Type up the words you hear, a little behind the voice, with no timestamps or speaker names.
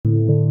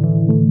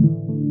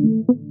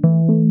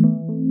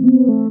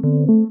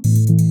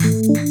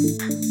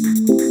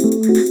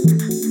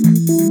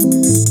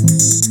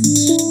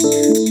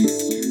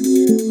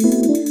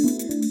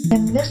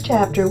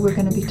chapter, we're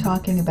going to be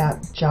talking about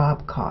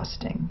job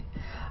costing.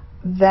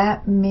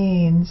 That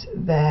means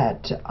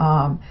that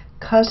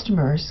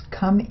customers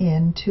come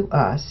in to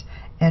us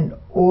and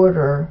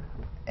order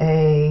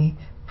a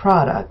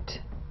product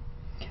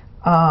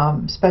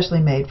specially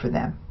made for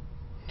them.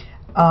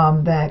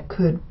 That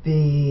could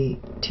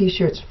be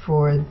t-shirts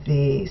for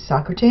the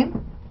soccer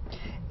team.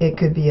 It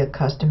could be a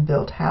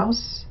custom-built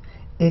house.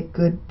 It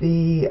could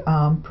be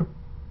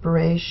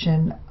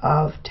preparation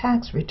of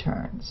tax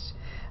returns.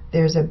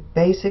 There's a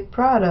basic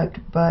product,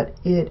 but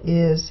it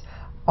is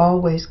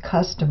always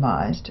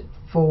customized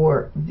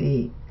for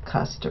the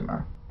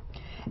customer.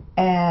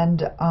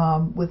 And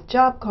with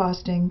job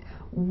costing,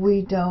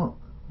 we don't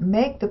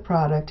make the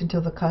product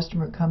until the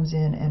customer comes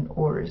in and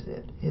orders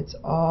it. It's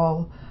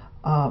all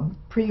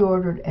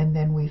pre-ordered, and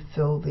then we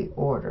fill the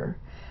order.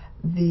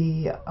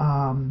 The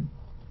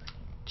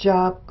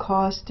job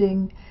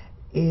costing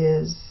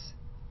is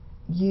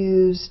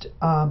used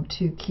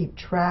to keep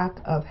track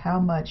of how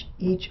much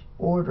each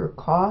order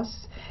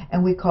costs,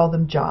 and we call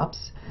them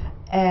jobs,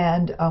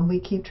 and we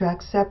keep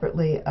track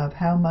separately of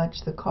how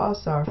much the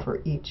costs are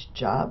for each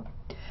job,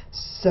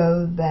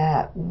 so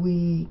that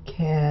we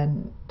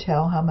can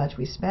tell how much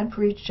we spent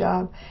for each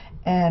job,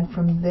 and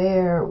from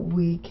there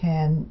we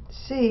can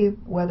see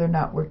whether or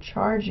not we're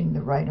charging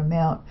the right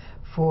amount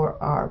for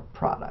our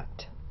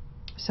product.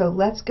 So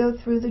let's go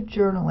through the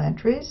journal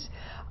entries.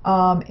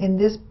 In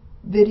this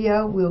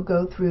video we'll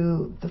go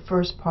through the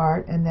first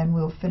part, and then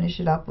we'll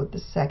finish it up with the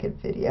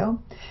second video,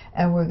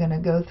 and we're going to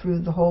go through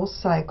the whole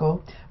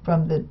cycle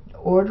from the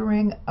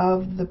ordering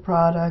of the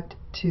product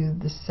to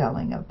the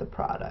selling of the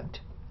product.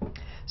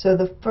 So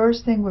the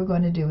first thing we're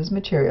going to do is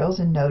materials,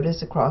 and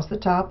notice across the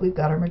top we've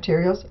got our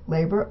materials,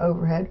 labor,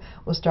 overhead.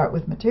 We'll start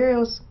with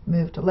materials,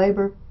 move to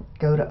labor,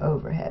 go to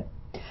overhead.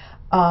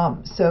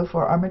 So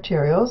for our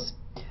materials,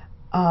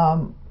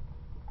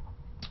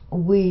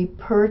 we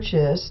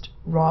purchased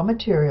raw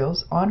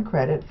materials on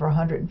credit for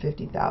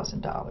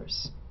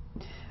 $150,000.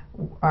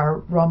 Our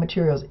raw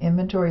materials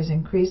inventory is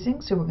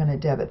increasing, so we're going to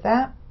debit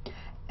that,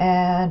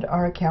 and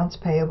our accounts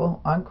payable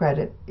on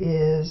credit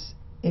is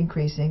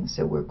increasing,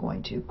 so we're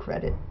going to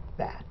credit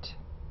that.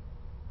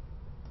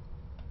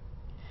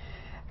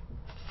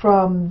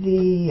 From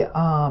the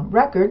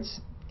records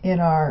in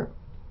our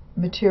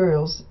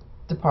materials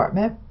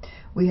department,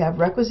 we have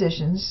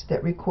requisitions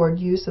that record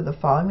use of the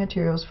following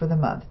materials for the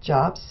month.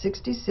 Job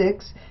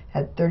 66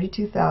 had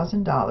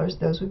 $32,000.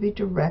 Those would be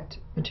direct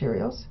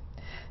materials.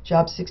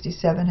 Job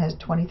 67 has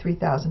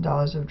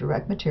 $23,000 of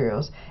direct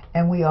materials,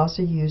 and we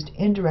also used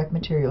indirect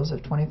materials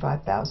of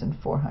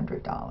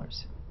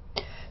 $25,400.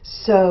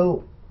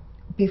 So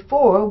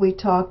before we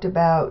talked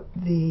about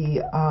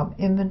the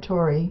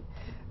inventory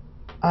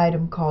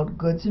item called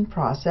goods in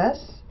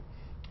process,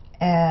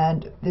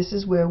 and this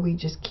is where we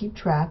just keep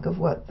track of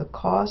what the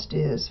cost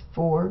is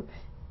for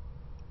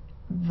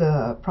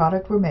the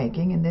product we're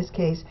making. In this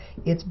case,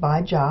 it's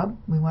by job.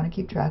 We want to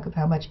keep track of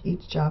how much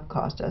each job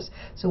cost us.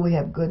 So we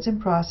have goods in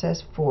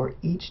process for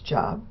each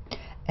job,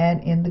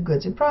 and in the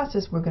goods in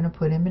process we're going to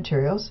put in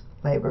materials,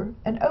 labor,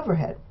 and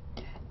overhead,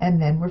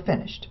 and then we're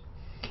finished.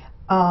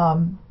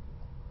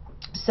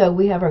 So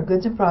we have our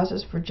goods in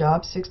process for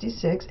job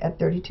 66 at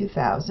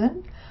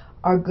 $32,000,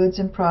 our goods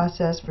in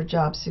process for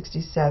job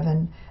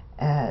 67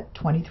 at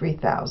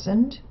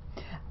 $23,000.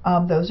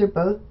 Those are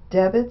both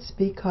debits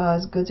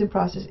because goods in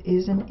process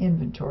is an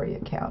inventory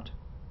account.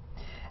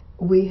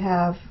 We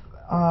have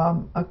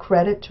a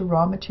credit to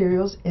raw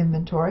materials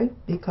inventory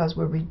because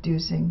we're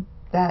reducing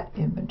that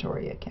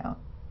inventory account.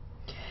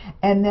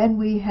 And then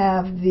we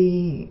have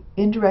the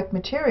indirect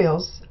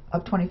materials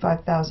of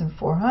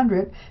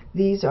 $25,400.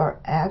 These are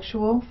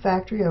actual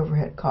factory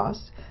overhead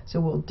costs, so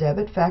we'll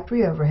debit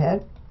factory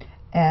overhead,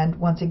 and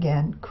once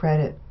again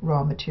credit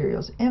raw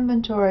materials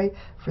inventory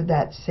for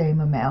that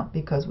same amount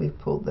because we've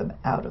pulled them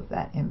out of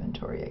that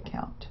inventory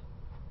account.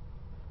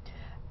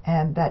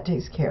 And that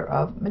takes care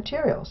of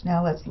materials.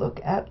 Now let's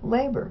look at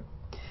labor.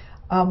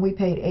 We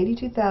paid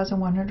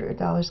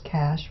 $82,100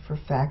 cash for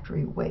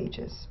factory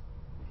wages.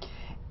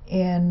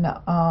 In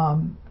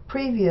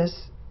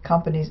previous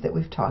companies that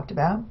we've talked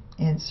about,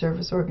 in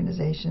service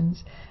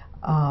organizations,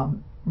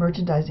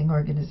 merchandising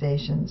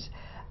organizations,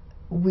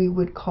 we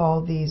would call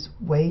these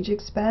wage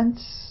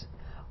expense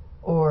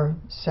or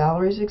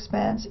salaries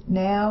expense.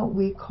 Now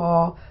we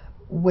call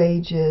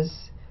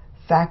wages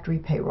factory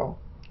payroll.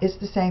 It's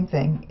the same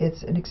thing.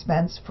 It's an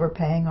expense for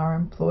paying our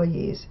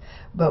employees,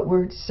 but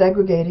we're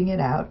segregating it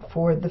out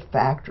for the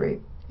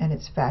factory, and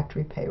it's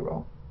factory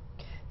payroll.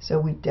 So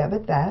we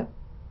debit that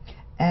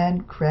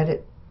and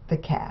credit the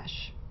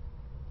cash.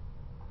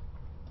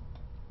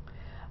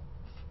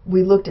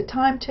 We looked at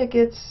time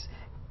tickets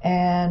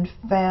and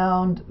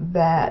found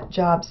that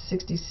job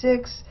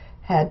 66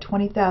 had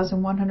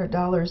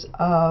 $20,100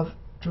 of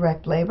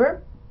direct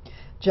labor.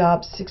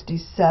 Job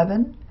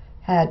 67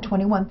 had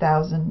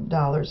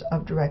 $21,000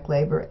 of direct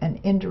labor,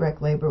 and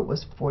indirect labor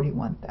was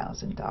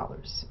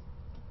 $41,000.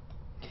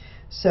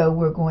 So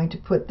we're going to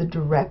put the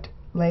direct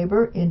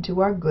labor into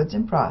our goods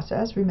in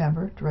process.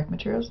 Remember, direct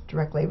materials,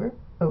 direct labor,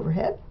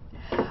 overhead.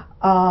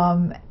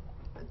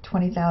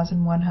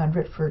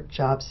 $20,100 for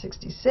job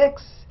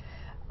 66.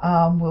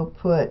 We'll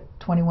put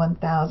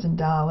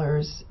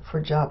 $21,000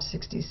 for job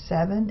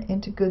 67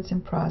 into goods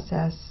in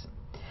process,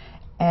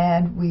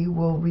 and we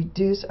will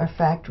reduce our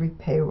factory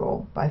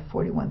payroll by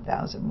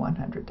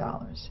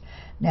 $41,100.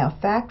 Now,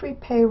 factory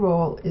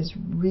payroll is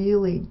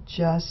really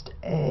just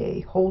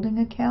a holding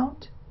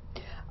account,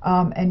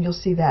 and you'll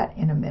see that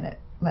in a minute.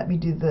 Let me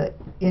do the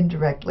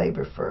indirect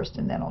labor first,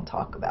 and then I'll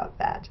talk about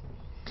that.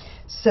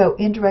 So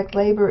indirect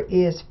labor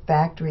is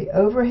factory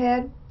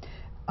overhead.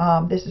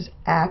 This is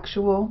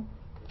actual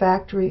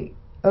factory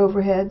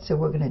overhead, so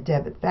we're going to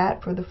debit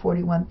that for the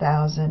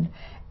 $41,000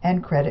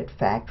 and credit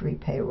factory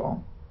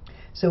payroll.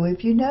 So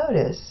if you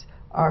notice,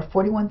 our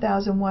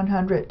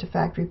 $41,100 to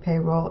factory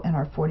payroll and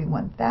our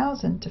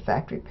 $41,000 to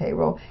factory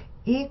payroll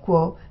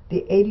equal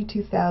the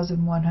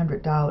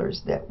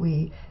 $82,100 that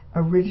we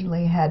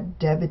originally had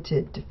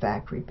debited to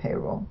factory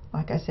payroll.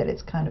 Like I said,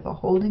 it's kind of a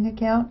holding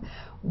account.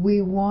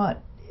 We want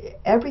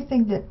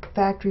everything that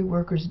factory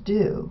workers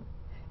do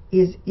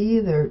is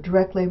either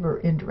direct labor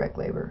or indirect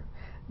labor.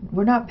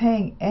 We're not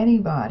paying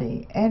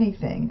anybody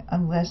anything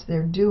unless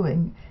they're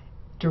doing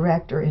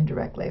direct or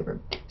indirect labor.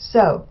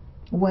 So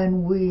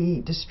when we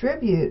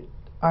distribute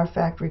our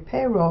factory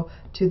payroll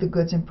to the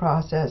goods in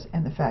process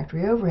and the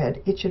factory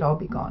overhead, it should all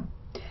be gone.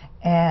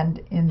 And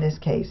in this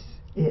case,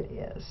 it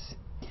is.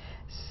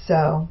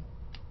 So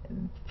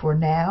for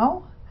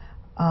now,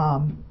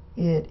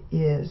 it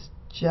is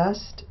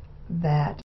just that